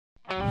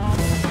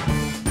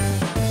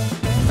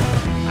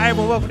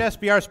everyone, welcome to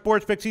SBR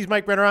Sports Picks. He's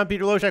Mike Brenner. I'm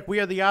Peter Loshak. We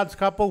are the odds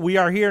couple. We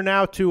are here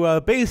now to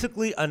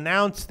basically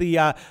announce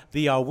the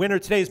winner.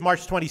 Today is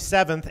March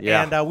 27th,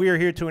 and we are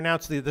here to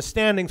announce the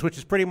standings, which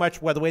is pretty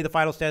much the way the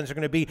final standings are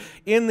going to be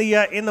in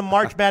the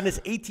March Madness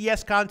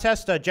ATS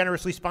contest,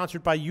 generously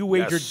sponsored by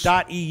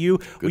uwager.eu.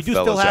 We do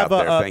still have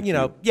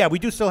we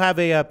do still have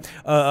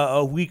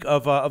a week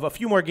of a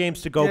few more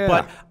games to go,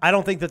 but I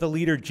don't think that the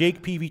leader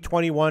Jake Peavy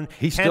 21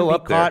 he's can still be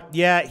up caught.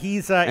 there. Yeah,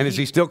 he's and is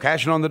he still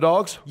cashing on the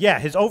dogs? Yeah,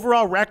 his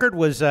overall record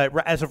was,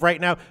 as of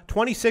right now,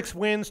 26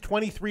 wins,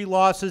 23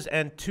 losses,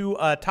 and 2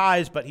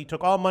 ties, but he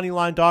took all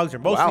moneyline dogs, or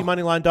mostly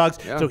moneyline dogs,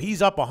 so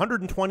he's up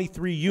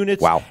 123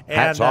 units. Wow, and,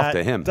 hats off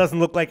to him.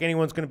 Doesn't look like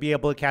anyone's going to be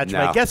able to catch him.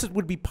 I guess it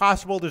would be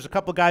possible. There's a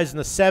couple guys in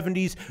the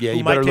 70s. Yeah, who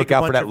you might better take look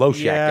out for that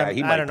loshak guy.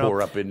 He might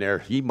pour up in there.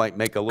 He might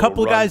make a little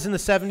couple run. Of guys in the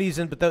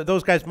 70s, but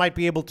those guys might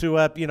be able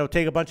to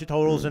take a bunch of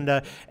totals and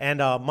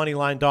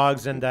moneyline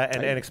dogs and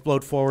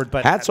explode forward.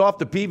 But hats off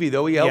to Peavy,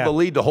 though. He held the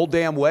lead the whole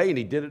damn way, and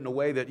he did it in a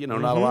way that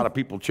not a lot of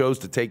people chose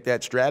to take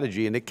that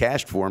strategy, and it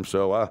cashed for him.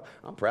 So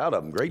I'm proud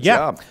of him. Great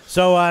job.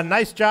 So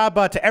nice job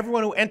to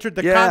everyone who entered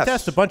the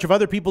contest. A bunch of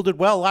other people did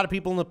well. A lot of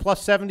people in the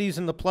plus 70s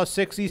and the plus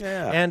 60s.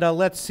 Yeah. And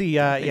let's see.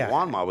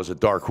 Wanma was a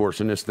dark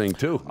horse in this thing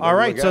too. All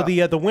right. So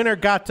the winner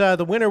got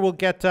the winner will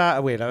get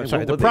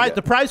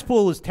the prize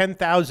pool is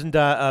 10,000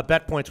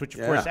 bet points, which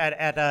of course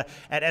at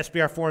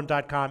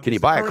SBRforum.com. Can you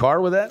buy a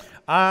car with that?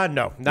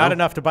 No, not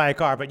enough to buy a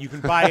car, but you can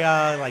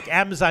buy like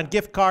Amazon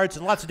gift cards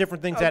and lots of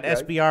different things at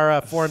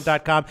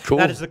SBRforum.com.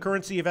 Cool. That is the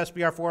currency of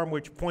SBR Forum,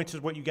 which points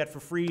is what you get for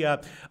free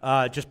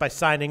just by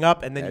signing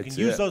up, and then you can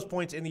use those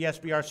points in the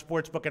SBR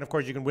Sportsbook, and of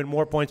course you can win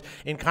more points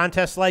in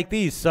contests like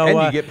these. So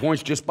and you get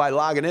points just by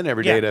logging in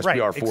every day at SBR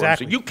Forum.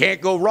 Exactly. So you can't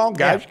go wrong,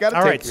 guys. You got to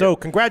all right. So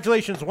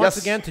congratulations once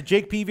again to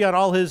Jake Peavy on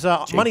all his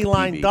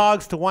moneyline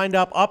dogs to wind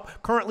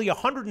up currently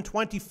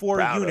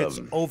 124 units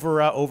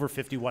over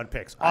 51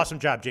 picks. Awesome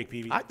job, Jake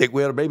Peavy. I think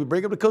we ought to maybe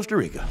bring him to Costa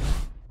Rica.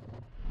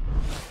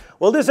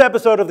 Well, this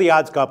episode of The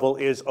Odds Couple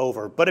is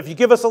over. But if you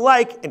give us a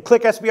like and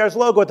click SBR's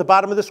logo at the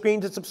bottom of the screen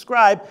to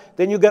subscribe,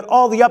 then you'll get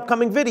all the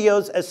upcoming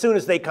videos as soon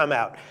as they come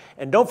out.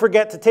 And don't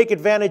forget to take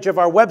advantage of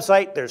our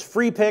website. There's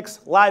free picks,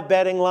 live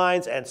betting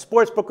lines, and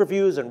sportsbook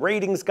reviews and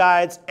ratings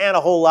guides, and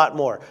a whole lot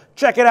more.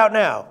 Check it out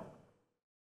now.